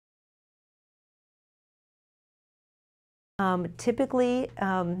Typically,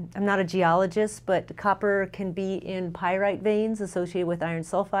 I'm not a geologist, but copper can be in pyrite veins associated with iron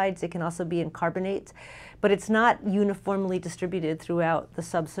sulfides. It can also be in carbonates, but it's not uniformly distributed throughout the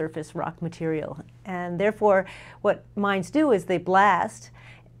subsurface rock material. And therefore, what mines do is they blast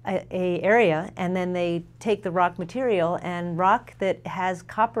a area, and then they take the rock material, and rock that has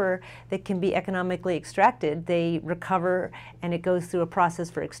copper that can be economically extracted, they recover, and it goes through a process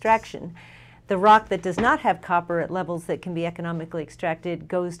for extraction. The rock that does not have copper at levels that can be economically extracted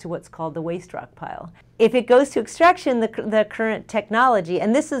goes to what's called the waste rock pile. If it goes to extraction, the current technology,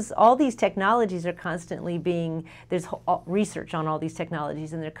 and all these technologies are constantly there's research on all these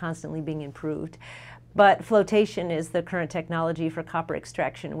technologies, and they're constantly being improved. But flotation is the current technology for copper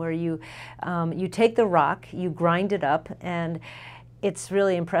extraction, where you take the rock, you grind it up, and it's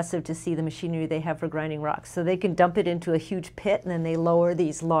really impressive to see the machinery they have for grinding rocks. So they can dump it into a huge pit, and then they lower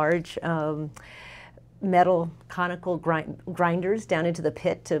these large metal conical grinders down into the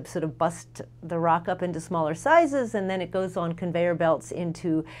pit to sort of bust the rock up into smaller sizes, and then it goes on conveyor belts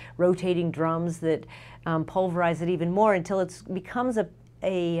into rotating drums that pulverize it even more until it becomes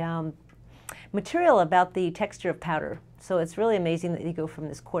a material about the texture of powder. So it's really amazing that you go from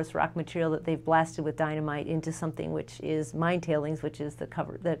this coarse rock material that they've blasted with dynamite into something which is mine tailings, which is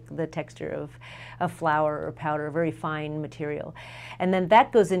the texture of flour or powder, a very fine material. And then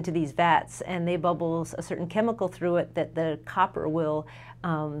that goes into these vats, and they bubble a certain chemical through it that the copper will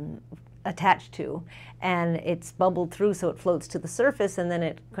attached to, and it's bubbled through so it floats to the surface, and then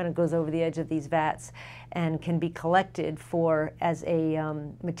it kind of goes over the edge of these vats and can be collected as a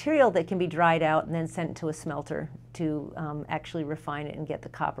material that can be dried out and then sent to a smelter to actually refine it and get the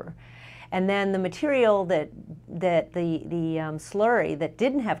copper. And then the material the slurry that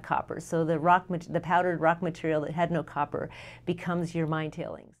didn't have copper, so the powdered rock material that had no copper, becomes your mine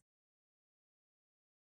tailings.